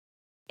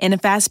In a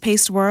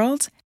fast-paced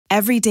world,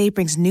 every day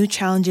brings new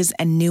challenges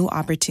and new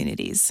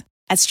opportunities.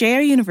 At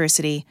Strayer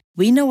University,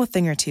 we know a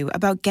thing or two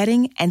about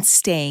getting and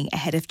staying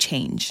ahead of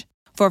change.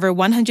 For over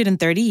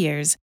 130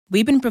 years,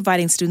 we've been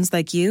providing students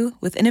like you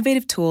with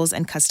innovative tools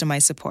and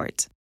customized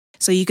support,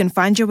 so you can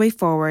find your way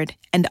forward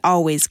and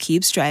always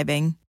keep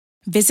striving.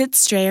 Visit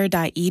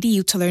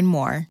strayer.edu to learn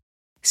more.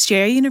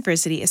 Strayer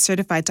University is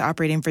certified to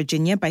operate in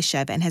Virginia by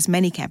Chev and has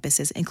many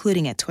campuses,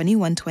 including at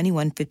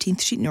 2121 15th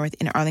Street North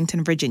in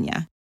Arlington,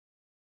 Virginia.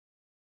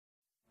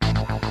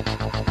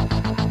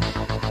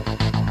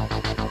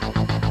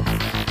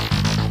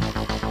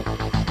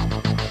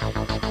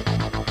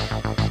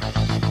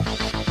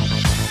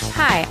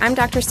 Hi, I'm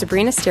Dr.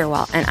 Sabrina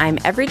Stierwalt, and I'm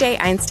Everyday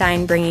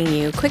Einstein, bringing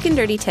you quick and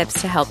dirty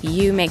tips to help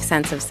you make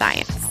sense of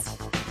science.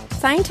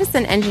 Scientists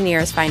and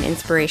engineers find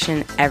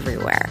inspiration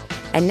everywhere,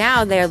 and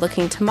now they are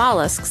looking to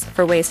mollusks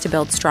for ways to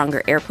build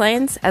stronger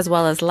airplanes, as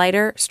well as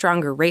lighter,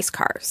 stronger race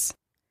cars.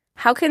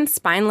 How can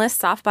spineless,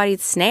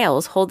 soft-bodied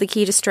snails hold the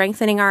key to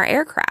strengthening our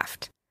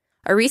aircraft?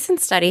 A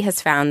recent study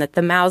has found that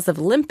the mouths of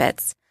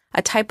limpets,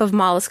 a type of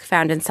mollusk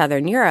found in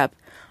southern Europe,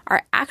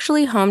 are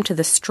actually home to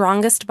the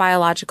strongest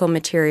biological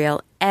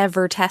material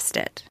ever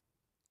tested.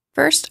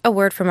 First, a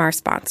word from our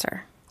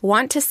sponsor.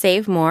 Want to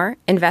save more,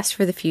 invest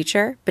for the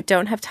future, but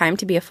don't have time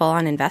to be a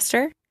full-on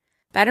investor?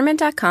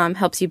 Betterment.com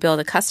helps you build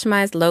a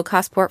customized,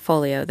 low-cost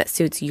portfolio that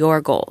suits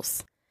your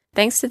goals.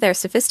 Thanks to their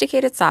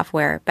sophisticated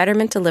software,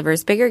 Betterment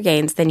delivers bigger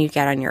gains than you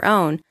get on your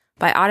own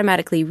by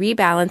automatically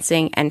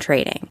rebalancing and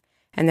trading,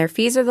 and their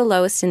fees are the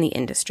lowest in the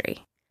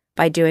industry.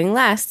 By doing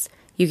less,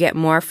 you get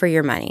more for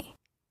your money.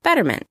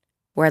 Betterment,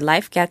 where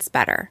life gets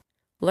better.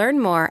 Learn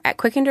more at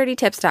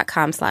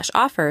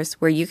quickanddirtytips.com/offers,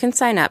 where you can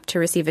sign up to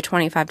receive a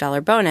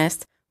 $25 bonus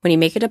when you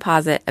make a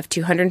deposit of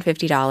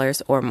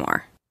 $250 or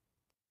more.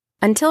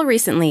 Until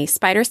recently,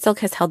 spider silk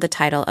has held the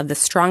title of the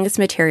strongest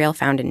material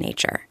found in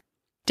nature.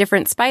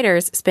 Different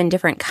spiders spin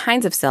different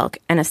kinds of silk,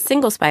 and a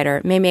single spider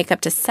may make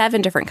up to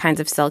 7 different kinds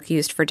of silk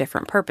used for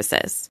different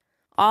purposes.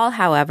 All,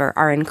 however,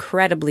 are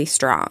incredibly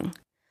strong.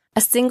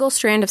 A single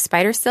strand of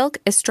spider silk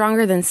is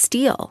stronger than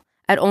steel,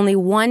 at only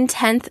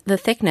 1/10 the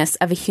thickness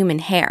of a human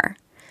hair.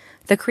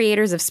 The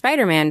creators of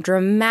Spider-Man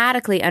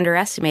dramatically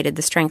underestimated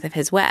the strength of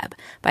his web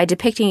by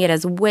depicting it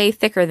as way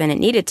thicker than it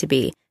needed to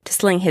be to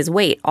sling his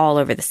weight all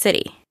over the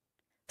city.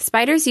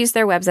 Spiders use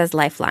their webs as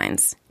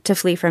lifelines, to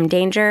flee from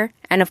danger,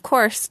 and of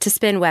course, to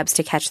spin webs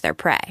to catch their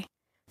prey.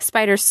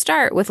 Spiders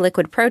start with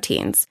liquid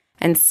proteins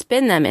and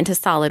spin them into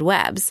solid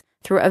webs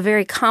through a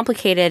very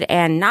complicated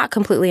and not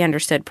completely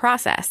understood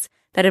process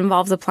that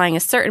involves applying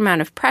a certain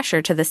amount of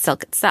pressure to the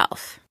silk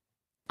itself.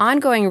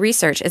 Ongoing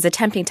research is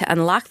attempting to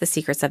unlock the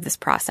secrets of this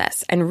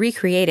process and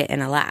recreate it in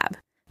a lab.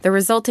 The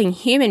resulting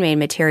human-made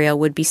material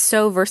would be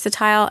so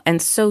versatile and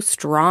so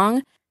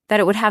strong that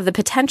it would have the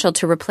potential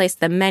to replace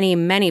the many,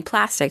 many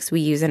plastics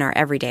we use in our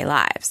everyday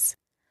lives.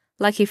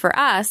 Lucky for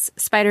us,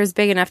 spiders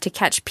big enough to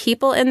catch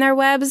people in their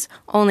webs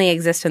only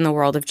exist in the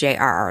world of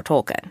J.R.R.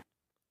 Tolkien.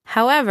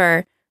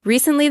 However,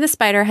 recently the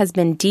spider has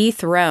been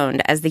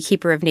dethroned as the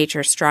keeper of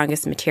nature's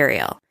strongest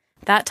material.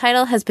 That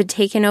title has been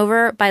taken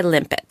over by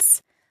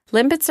limpets.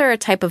 Limpets are a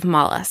type of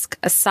mollusk,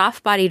 a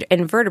soft-bodied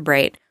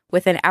invertebrate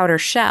with an outer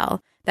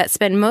shell that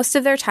spend most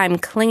of their time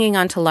clinging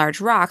onto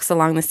large rocks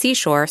along the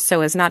seashore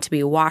so as not to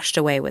be washed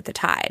away with the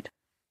tide.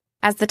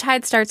 As the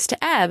tide starts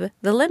to ebb,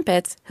 the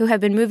limpets, who have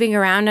been moving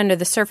around under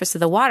the surface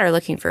of the water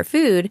looking for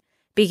food,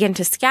 begin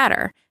to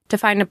scatter to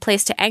find a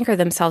place to anchor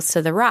themselves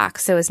to the rock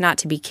so as not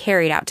to be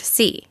carried out to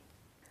sea.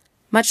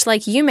 Much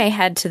like you may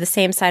head to the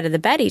same side of the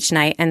bed each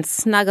night and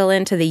snuggle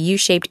into the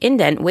U-shaped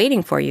indent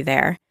waiting for you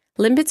there,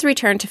 limpets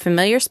return to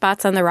familiar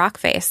spots on the rock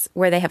face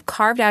where they have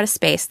carved out a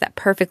space that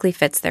perfectly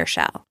fits their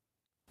shell.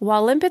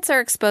 While limpets are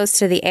exposed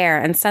to the air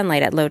and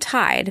sunlight at low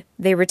tide,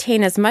 they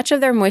retain as much of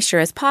their moisture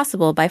as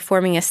possible by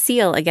forming a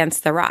seal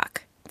against the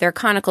rock. Their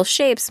conical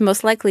shapes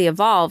most likely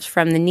evolved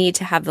from the need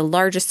to have the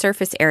largest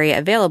surface area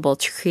available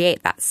to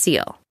create that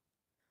seal.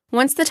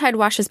 Once the tide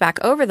washes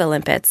back over the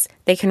limpets,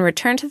 they can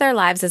return to their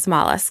lives as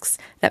mollusks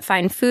that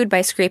find food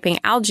by scraping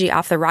algae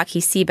off the rocky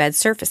seabed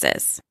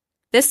surfaces.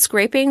 This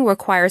scraping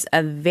requires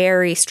a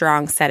very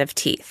strong set of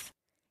teeth.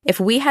 If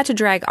we had to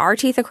drag our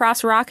teeth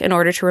across rock in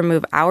order to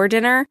remove our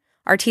dinner,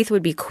 our teeth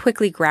would be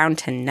quickly ground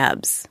to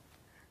nubs.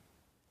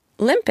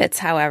 Limpets,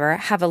 however,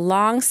 have a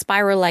long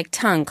spiral-like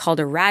tongue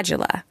called a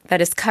radula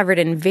that is covered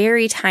in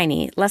very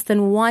tiny, less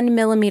than 1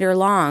 millimeter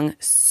long,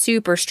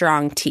 super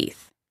strong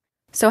teeth.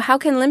 So how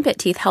can limpet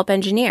teeth help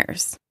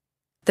engineers?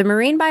 The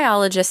marine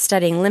biologists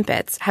studying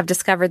limpets have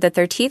discovered that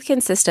their teeth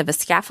consist of a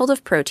scaffold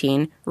of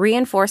protein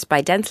reinforced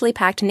by densely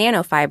packed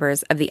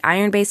nanofibers of the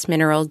iron-based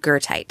mineral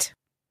goethite.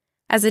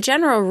 As a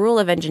general rule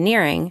of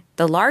engineering,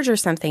 the larger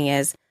something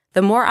is,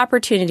 the more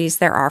opportunities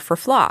there are for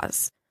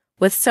flaws.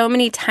 With so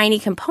many tiny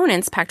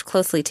components packed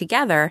closely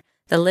together,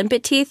 the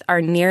limpet teeth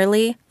are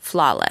nearly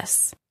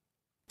flawless.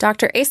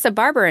 Dr. Asa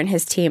Barber and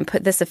his team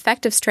put this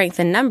effective strength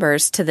in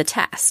numbers to the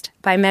test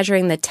by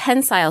measuring the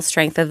tensile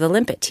strength of the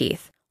limpet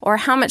teeth, or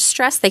how much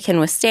stress they can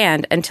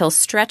withstand until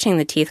stretching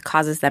the teeth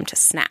causes them to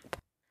snap.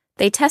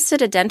 They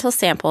tested a dental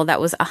sample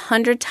that was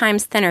 100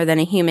 times thinner than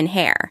a human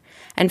hair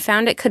and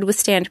found it could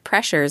withstand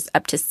pressures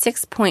up to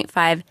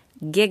 6.5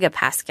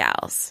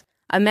 gigapascals,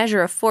 a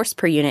measure of force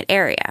per unit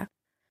area.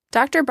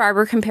 Dr.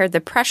 Barber compared the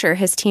pressure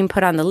his team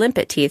put on the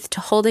limpet teeth to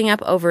holding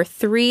up over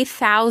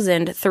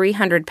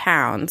 3,300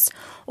 pounds,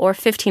 or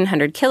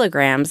 1,500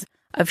 kilograms,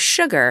 of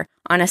sugar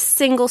on a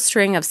single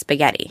string of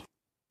spaghetti.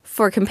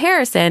 For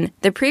comparison,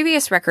 the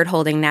previous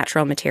record-holding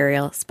natural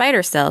material,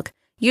 spider silk,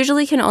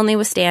 usually can only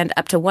withstand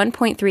up to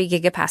 1.3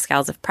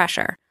 gigapascals of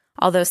pressure,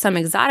 although some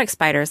exotic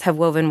spiders have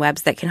woven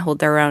webs that can hold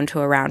their own to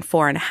around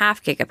 4.5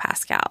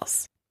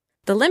 gigapascals.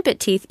 The limpet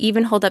teeth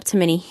even hold up to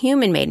many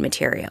human-made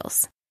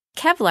materials.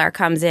 Kevlar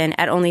comes in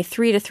at only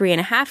 3 to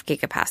 3.5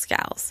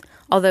 gigapascals,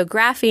 although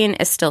graphene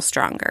is still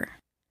stronger.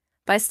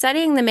 By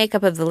studying the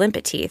makeup of the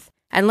limpet teeth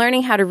and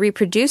learning how to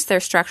reproduce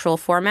their structural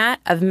format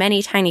of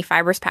many tiny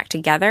fibers packed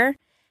together,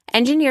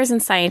 engineers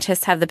and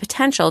scientists have the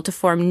potential to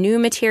form new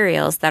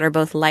materials that are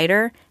both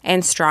lighter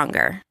and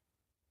stronger.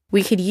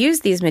 We could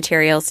use these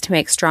materials to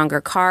make stronger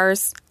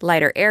cars,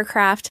 lighter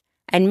aircraft,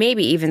 and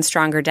maybe even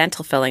stronger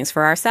dental fillings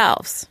for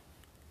ourselves.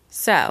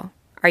 So,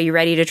 are you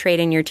ready to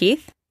trade in your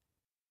teeth?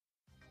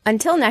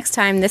 Until next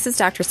time, this is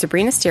Dr.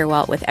 Sabrina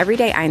Stierwalt with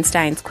Everyday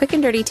Einstein's quick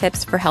and dirty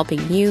tips for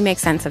helping you make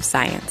sense of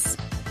science.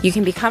 You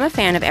can become a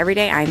fan of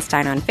Everyday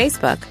Einstein on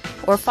Facebook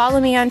or follow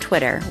me on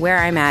Twitter, where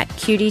I'm at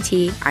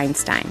QDT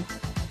Einstein.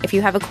 If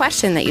you have a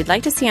question that you'd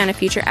like to see on a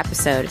future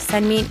episode,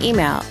 send me an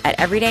email at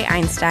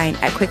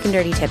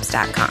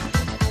everydayeinstein@quickanddirtytips.com.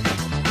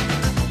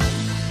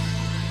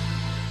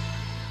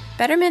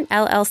 Betterment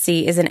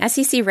LLC is an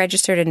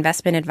SEC-registered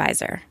investment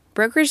advisor.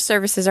 Brokerage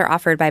services are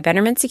offered by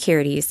Betterment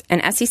Securities, an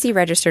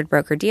SEC-registered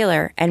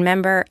broker-dealer, and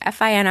member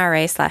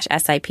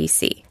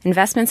FINRA/SIPC.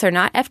 Investments are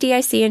not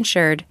FDIC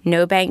insured,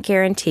 no bank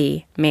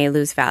guarantee, may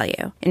lose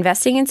value.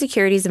 Investing in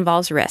securities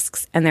involves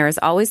risks, and there is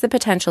always the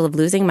potential of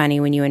losing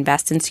money when you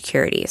invest in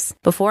securities.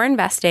 Before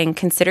investing,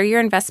 consider your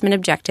investment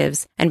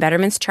objectives and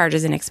Betterment's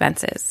charges and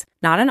expenses.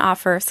 Not an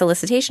offer,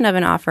 solicitation of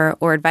an offer,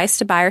 or advice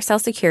to buy or sell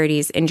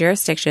securities in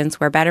jurisdictions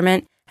where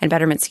Betterment and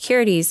Betterment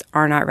Securities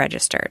are not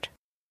registered.